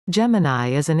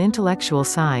Gemini is an intellectual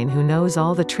sign who knows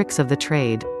all the tricks of the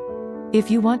trade. If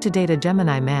you want to date a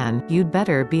Gemini man, you'd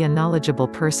better be a knowledgeable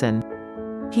person.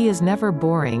 He is never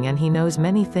boring and he knows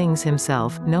many things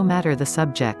himself, no matter the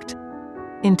subject.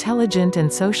 Intelligent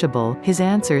and sociable, his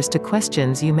answers to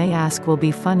questions you may ask will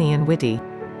be funny and witty.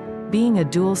 Being a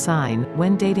dual sign,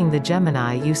 when dating the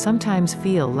Gemini you sometimes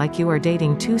feel like you are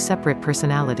dating two separate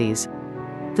personalities.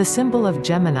 The symbol of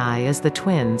Gemini is the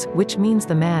twins, which means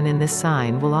the man in this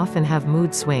sign will often have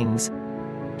mood swings.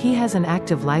 He has an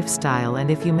active lifestyle and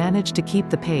if you manage to keep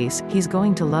the pace, he's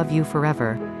going to love you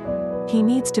forever. He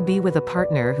needs to be with a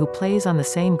partner who plays on the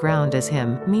same ground as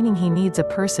him, meaning he needs a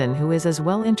person who is as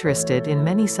well interested in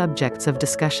many subjects of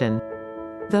discussion.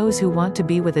 Those who want to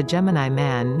be with a Gemini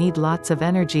man need lots of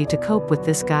energy to cope with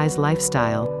this guy's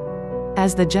lifestyle.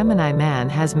 As the Gemini man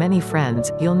has many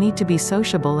friends, you'll need to be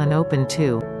sociable and open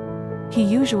too. He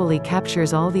usually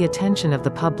captures all the attention of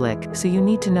the public, so you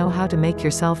need to know how to make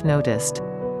yourself noticed.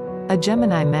 A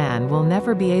Gemini man will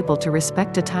never be able to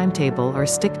respect a timetable or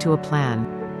stick to a plan.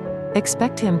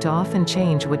 Expect him to often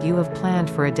change what you have planned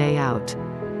for a day out.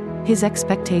 His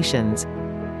expectations.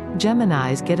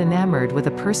 Geminis get enamored with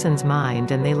a person's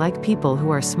mind and they like people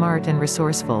who are smart and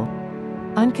resourceful.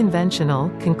 Unconventional,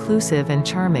 conclusive and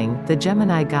charming, the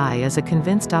Gemini guy is a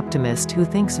convinced optimist who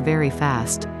thinks very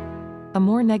fast. A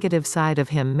more negative side of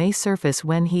him may surface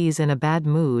when he's in a bad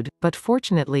mood, but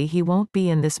fortunately he won't be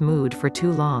in this mood for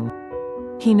too long.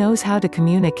 He knows how to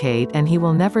communicate and he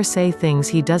will never say things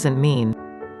he doesn't mean.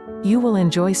 You will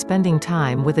enjoy spending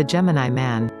time with a Gemini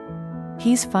man.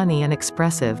 He's funny and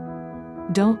expressive.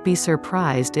 Don't be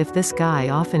surprised if this guy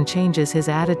often changes his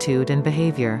attitude and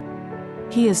behavior.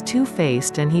 He is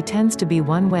two-faced and he tends to be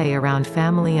one way around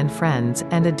family and friends,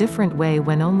 and a different way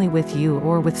when only with you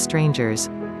or with strangers.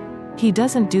 He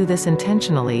doesn't do this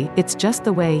intentionally, it's just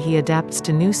the way he adapts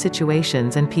to new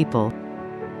situations and people.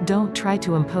 Don't try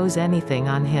to impose anything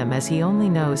on him as he only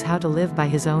knows how to live by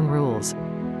his own rules.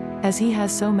 As he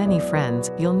has so many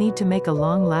friends, you'll need to make a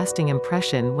long-lasting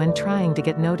impression when trying to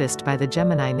get noticed by the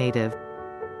Gemini native.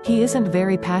 He isn't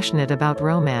very passionate about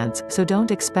romance, so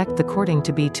don't expect the courting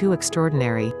to be too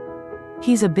extraordinary.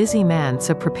 He's a busy man,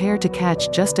 so prepare to catch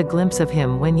just a glimpse of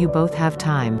him when you both have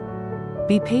time.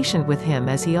 Be patient with him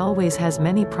as he always has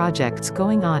many projects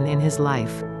going on in his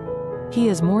life. He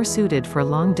is more suited for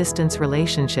long-distance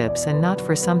relationships and not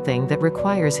for something that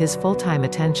requires his full-time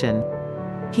attention.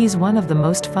 He's one of the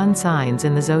most fun signs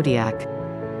in the zodiac.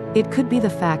 It could be the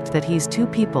fact that he's two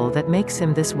people that makes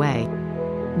him this way.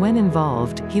 When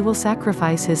involved, he will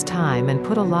sacrifice his time and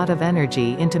put a lot of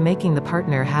energy into making the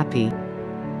partner happy.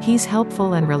 He's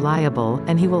helpful and reliable,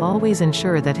 and he will always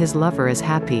ensure that his lover is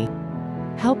happy.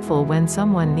 Helpful when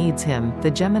someone needs him,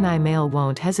 the Gemini male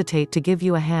won't hesitate to give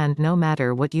you a hand no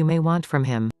matter what you may want from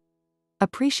him.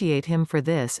 Appreciate him for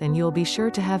this and you'll be sure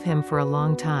to have him for a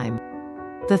long time.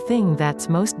 The thing that's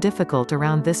most difficult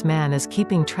around this man is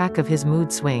keeping track of his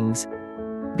mood swings.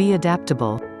 Be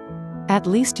adaptable. At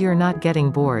least you're not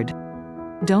getting bored.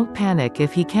 Don't panic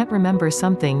if he can't remember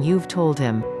something you've told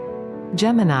him.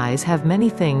 Geminis have many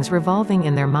things revolving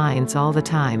in their minds all the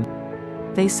time.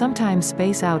 They sometimes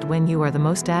space out when you are the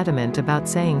most adamant about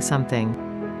saying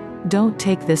something. Don't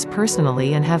take this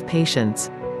personally and have patience.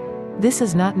 This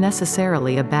is not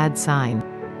necessarily a bad sign.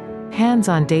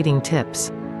 Hands-on dating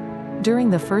tips. During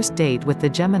the first date with the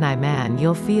Gemini man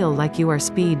you'll feel like you are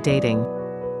speed dating.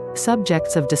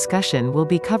 Subjects of discussion will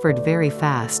be covered very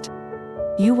fast.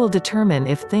 You will determine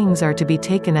if things are to be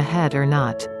taken ahead or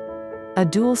not. A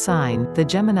dual sign, the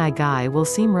Gemini guy will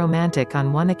seem romantic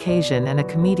on one occasion and a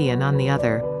comedian on the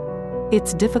other.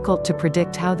 It's difficult to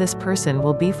predict how this person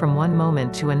will be from one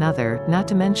moment to another, not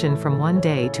to mention from one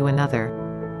day to another.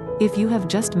 If you have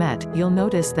just met, you'll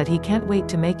notice that he can't wait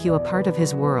to make you a part of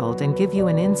his world and give you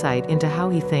an insight into how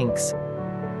he thinks.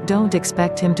 Don't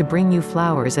expect him to bring you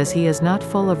flowers as he is not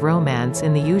full of romance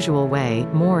in the usual way,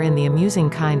 more in the amusing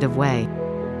kind of way.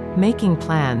 Making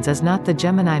plans is not the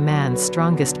Gemini man's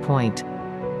strongest point.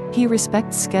 He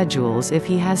respects schedules if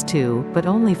he has to, but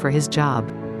only for his job.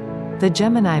 The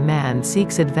Gemini man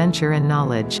seeks adventure and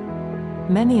knowledge.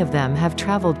 Many of them have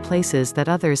traveled places that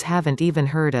others haven't even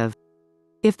heard of.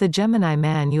 If the Gemini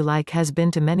man you like has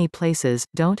been to many places,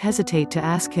 don't hesitate to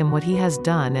ask him what he has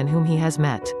done and whom he has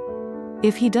met.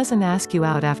 If he doesn't ask you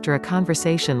out after a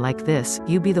conversation like this,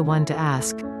 you be the one to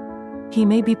ask. He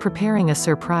may be preparing a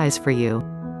surprise for you.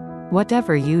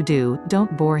 Whatever you do,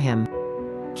 don't bore him.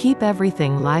 Keep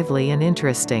everything lively and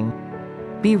interesting.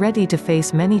 Be ready to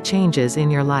face many changes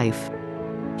in your life.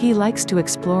 He likes to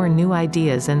explore new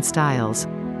ideas and styles.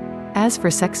 As for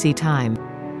sexy time,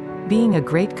 Being a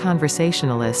great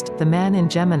conversationalist, the man in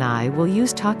Gemini will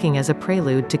use talking as a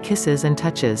prelude to kisses and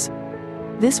touches.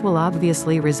 This will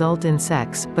obviously result in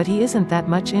sex, but he isn't that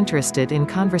much interested in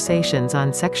conversations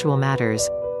on sexual matters.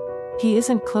 He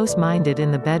isn't close-minded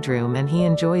in the bedroom and he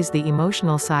enjoys the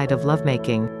emotional side of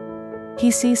lovemaking.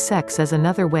 He sees sex as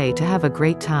another way to have a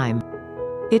great time.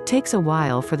 It takes a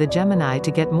while for the Gemini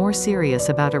to get more serious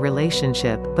about a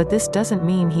relationship, but this doesn't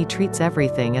mean he treats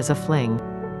everything as a fling.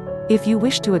 If you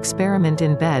wish to experiment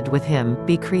in bed with him,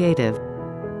 be creative.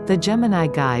 The Gemini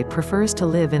guy prefers to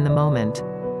live in the moment.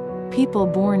 People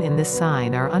born in this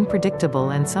sign are unpredictable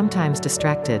and sometimes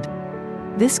distracted.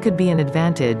 This could be an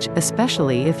advantage,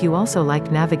 especially if you also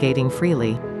like navigating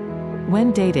freely.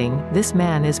 When dating, this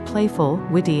man is playful,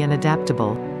 witty and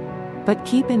adaptable. But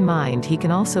keep in mind he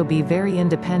can also be very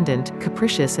independent,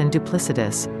 capricious and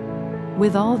duplicitous.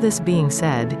 With all this being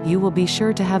said, you will be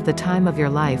sure to have the time of your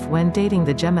life when dating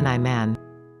the Gemini man.